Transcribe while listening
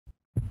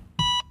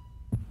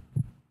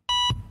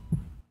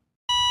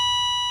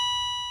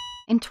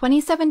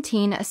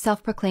2017, a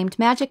self-proclaimed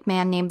magic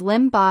man named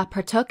Lim Ba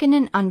partook in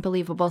an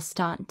unbelievable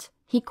stunt.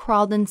 He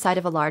crawled inside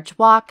of a large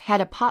wok,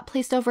 had a pot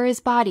placed over his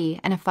body,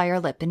 and a fire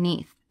lit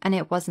beneath, and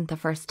it wasn't the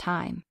first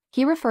time.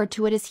 He referred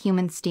to it as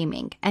human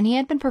steaming, and he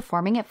had been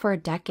performing it for a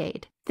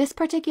decade. This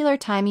particular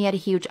time he had a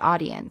huge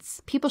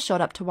audience. People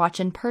showed up to watch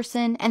in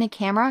person, and a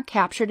camera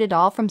captured it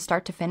all from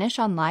start to finish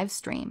on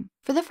Livestream.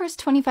 For the first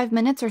 25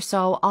 minutes or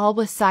so, all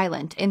was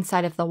silent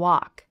inside of the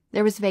wok.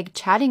 There was vague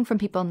chatting from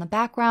people in the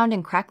background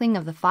and crackling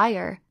of the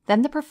fire.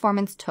 Then the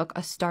performance took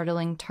a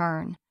startling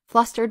turn.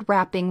 Flustered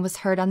rapping was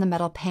heard on the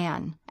metal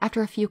pan.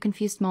 After a few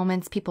confused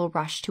moments, people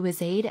rushed to his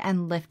aid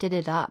and lifted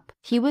it up.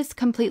 He was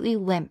completely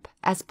limp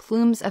as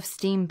plumes of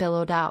steam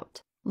billowed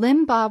out.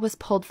 Lim Ba was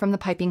pulled from the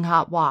piping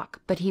hot wok,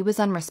 but he was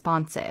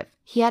unresponsive.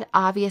 He had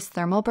obvious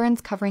thermal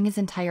burns covering his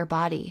entire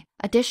body.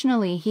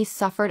 Additionally, he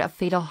suffered a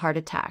fatal heart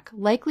attack,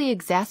 likely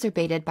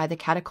exacerbated by the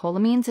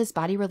catecholamines his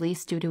body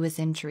released due to his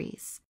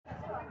injuries.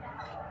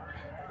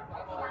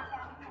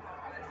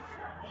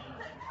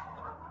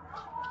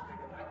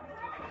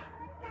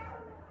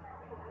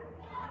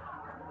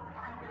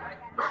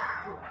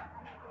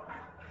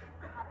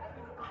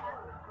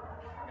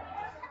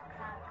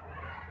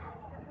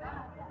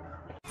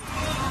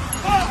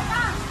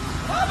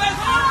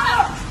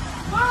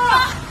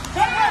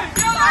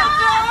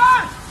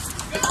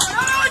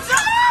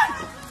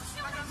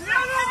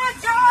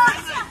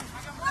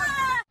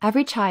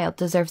 Every child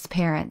deserves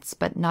parents,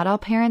 but not all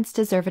parents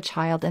deserve a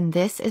child, and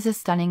this is a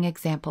stunning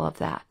example of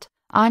that.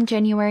 On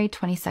January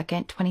 22,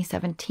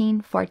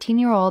 2017,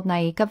 14-year-old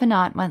Naika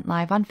Venant went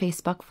live on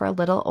Facebook for a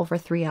little over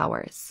 3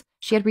 hours.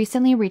 She had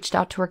recently reached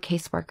out to her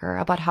caseworker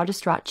about how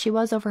distraught she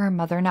was over her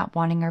mother not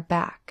wanting her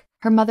back.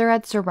 Her mother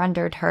had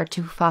surrendered her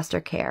to foster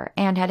care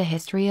and had a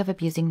history of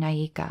abusing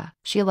Naika.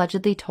 She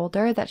allegedly told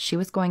her that she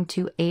was going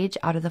to age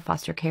out of the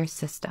foster care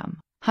system.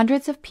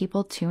 Hundreds of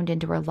people tuned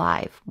into her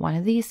live. One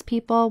of these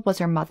people was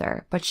her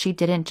mother, but she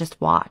didn't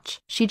just watch.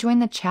 She joined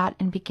the chat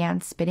and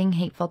began spitting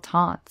hateful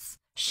taunts.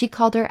 She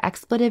called her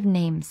expletive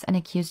names and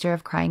accused her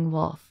of crying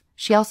wolf.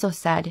 She also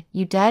said,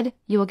 "You dead?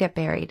 You will get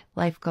buried.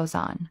 Life goes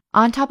on."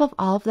 On top of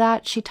all of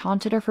that, she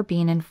taunted her for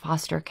being in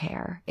foster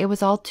care. It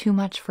was all too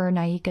much for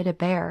Naika to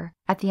bear.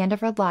 At the end of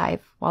her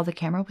live, while the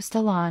camera was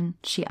still on,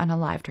 she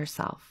unalived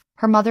herself.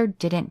 Her mother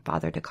didn't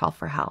bother to call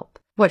for help.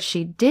 What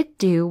she did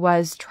do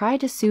was try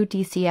to sue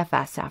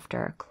DCFS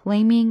after,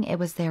 claiming it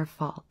was their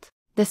fault.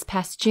 This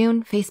past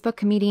June, Facebook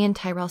comedian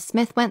Tyrell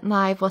Smith went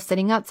live while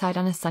sitting outside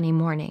on a sunny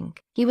morning.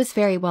 He was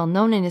very well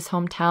known in his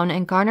hometown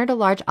and garnered a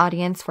large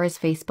audience for his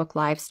Facebook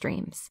live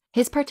streams.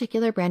 His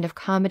particular brand of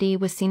comedy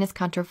was seen as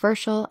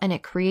controversial, and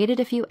it created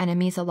a few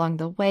enemies along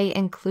the way,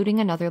 including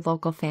another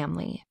local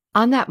family.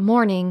 On that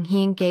morning,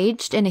 he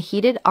engaged in a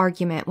heated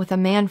argument with a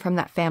man from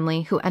that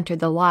family who entered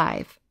the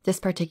live. This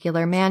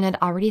particular man had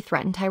already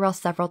threatened Tyrell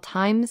several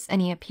times,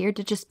 and he appeared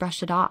to just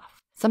brush it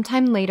off.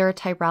 Sometime later,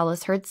 Tyrell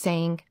is heard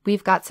saying,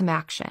 "We've got some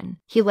action."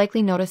 He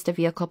likely noticed a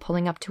vehicle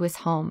pulling up to his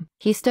home.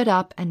 He stood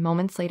up, and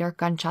moments later,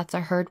 gunshots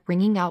are heard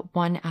ringing out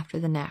one after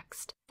the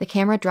next. The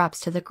camera drops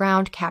to the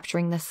ground,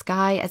 capturing the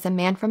sky as a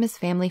man from his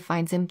family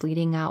finds him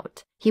bleeding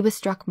out. He was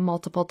struck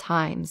multiple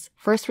times.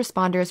 First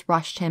responders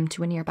rushed him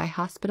to a nearby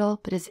hospital,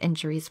 but his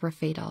injuries were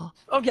fatal.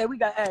 Okay, we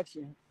got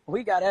action.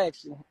 We got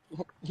action.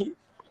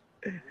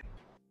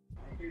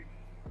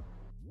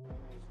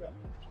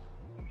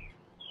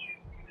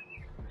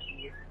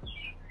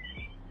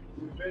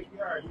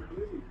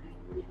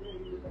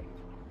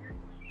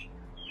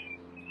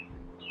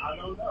 I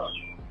don't know.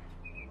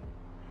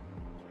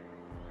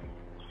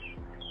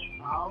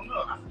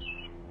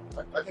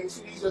 I can't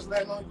see you just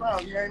laying on the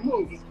ground. You ain't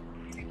moving.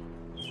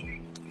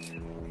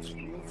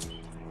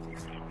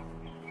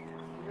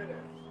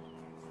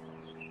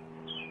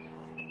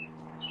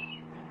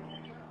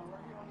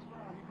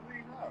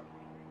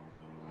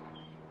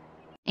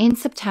 In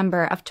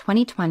September of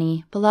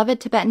 2020, beloved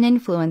Tibetan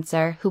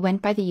influencer who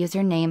went by the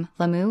username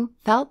Lamu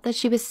felt that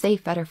she was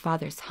safe at her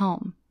father's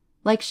home.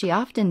 Like she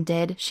often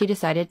did, she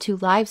decided to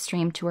live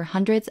stream to her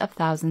hundreds of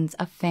thousands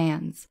of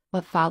fans.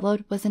 What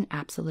followed was an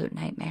absolute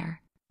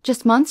nightmare.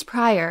 Just months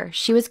prior,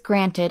 she was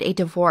granted a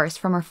divorce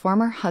from her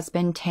former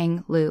husband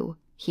Tang Lu.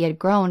 He had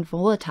grown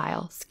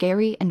volatile,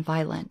 scary, and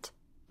violent.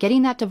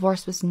 Getting that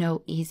divorce was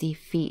no easy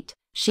feat.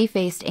 She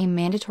faced a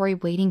mandatory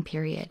waiting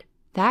period.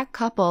 That,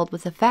 coupled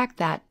with the fact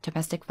that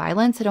domestic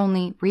violence had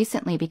only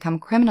recently become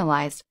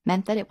criminalized,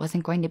 meant that it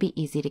wasn't going to be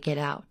easy to get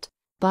out.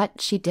 But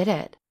she did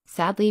it.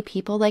 Sadly,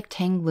 people like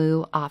Tang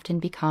Lu often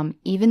become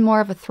even more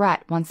of a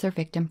threat once their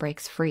victim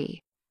breaks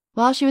free.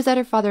 While she was at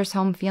her father's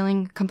home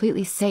feeling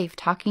completely safe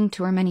talking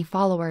to her many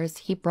followers,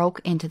 he broke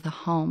into the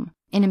home.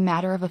 In a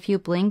matter of a few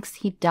blinks,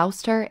 he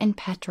doused her in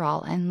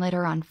petrol and lit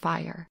her on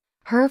fire.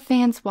 Her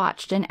fans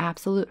watched in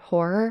absolute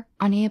horror,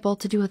 unable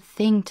to do a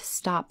thing to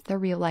stop the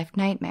real-life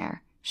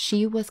nightmare.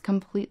 She was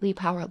completely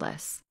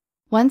powerless.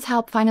 Once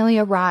help finally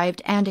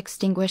arrived and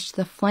extinguished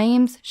the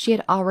flames, she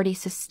had already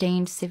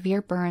sustained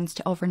severe burns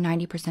to over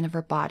 90% of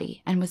her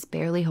body and was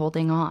barely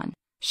holding on.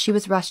 She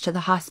was rushed to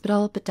the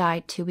hospital but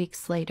died 2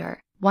 weeks later.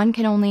 One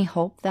can only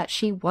hope that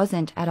she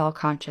wasn't at all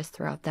conscious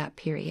throughout that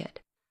period.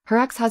 Her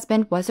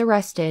ex-husband was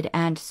arrested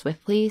and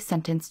swiftly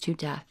sentenced to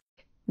death.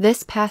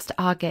 This past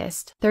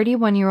August,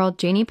 31-year-old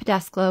Janie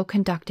Pedesclo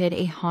conducted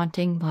a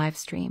haunting live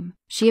stream.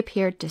 She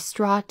appeared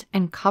distraught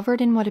and covered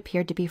in what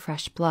appeared to be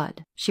fresh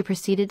blood. She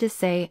proceeded to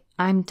say,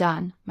 "I'm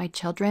done. My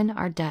children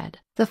are dead."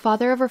 The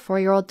father of her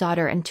 4-year-old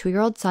daughter and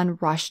 2-year-old son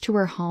rushed to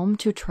her home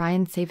to try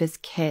and save his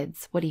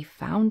kids. What he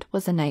found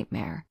was a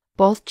nightmare.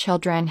 Both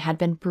children had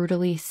been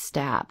brutally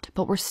stabbed,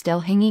 but were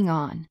still hanging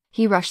on.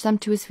 He rushed them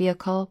to his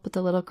vehicle, but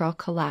the little girl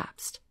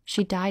collapsed.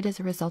 She died as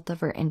a result of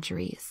her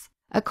injuries.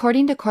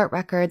 According to court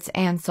records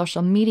and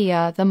social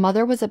media, the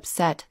mother was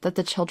upset that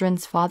the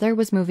children's father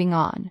was moving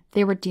on.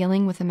 They were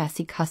dealing with a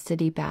messy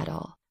custody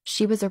battle.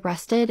 She was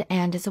arrested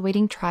and is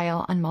awaiting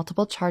trial on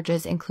multiple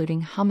charges,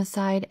 including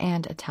homicide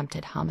and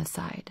attempted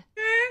homicide.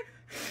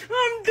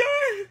 I'm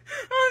done.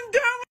 I'm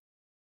done.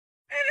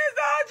 And it's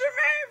all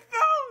Jermaine's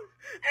fault.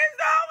 It's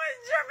always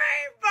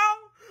Jermaine's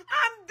fault.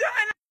 I'm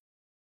done.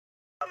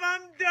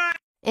 I'm done.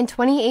 In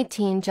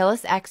 2018,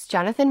 Jill's ex,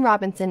 Jonathan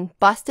Robinson,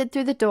 busted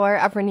through the door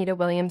of Renita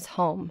Williams'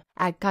 home.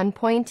 At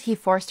gunpoint, he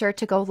forced her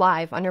to go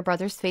live on her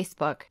brother's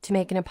Facebook to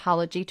make an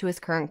apology to his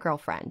current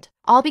girlfriend.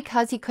 All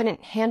because he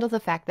couldn't handle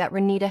the fact that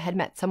Renita had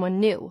met someone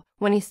new.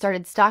 When he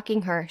started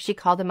stalking her, she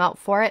called him out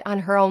for it on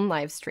her own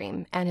live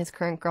stream, and his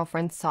current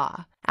girlfriend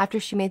saw. After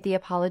she made the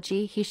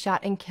apology, he shot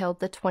and killed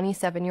the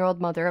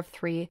 27-year-old mother of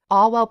 3,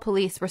 all while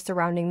police were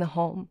surrounding the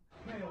home.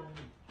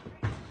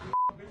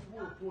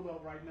 Pull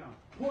up right now.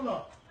 Pull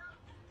up.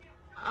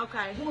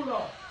 Okay. Pull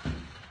up.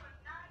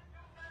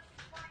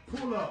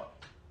 Pull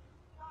up.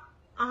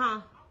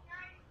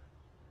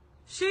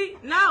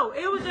 No,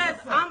 it was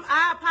just,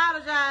 I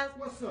apologize.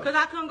 What's up? Because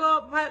I couldn't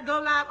go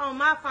live on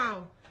my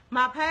phone.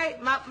 My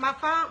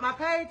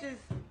page is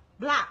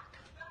blocked.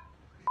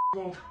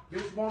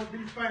 Bitch wanna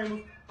be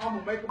famous, I'm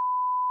gonna make him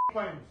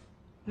famous.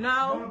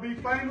 No. Wanna be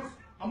famous,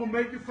 I'm gonna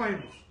make you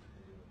famous.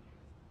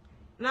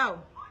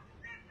 No.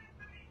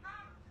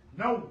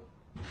 No.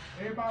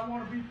 Everybody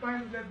wanna be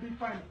famous, let's be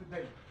famous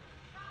today.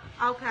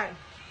 Okay.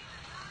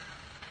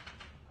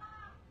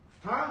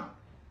 Huh?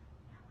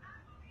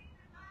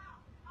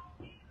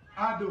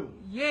 I do.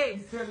 Yes.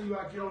 He's telling you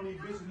I get on these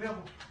bitches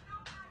level.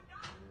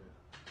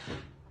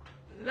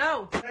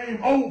 No.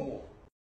 Game over.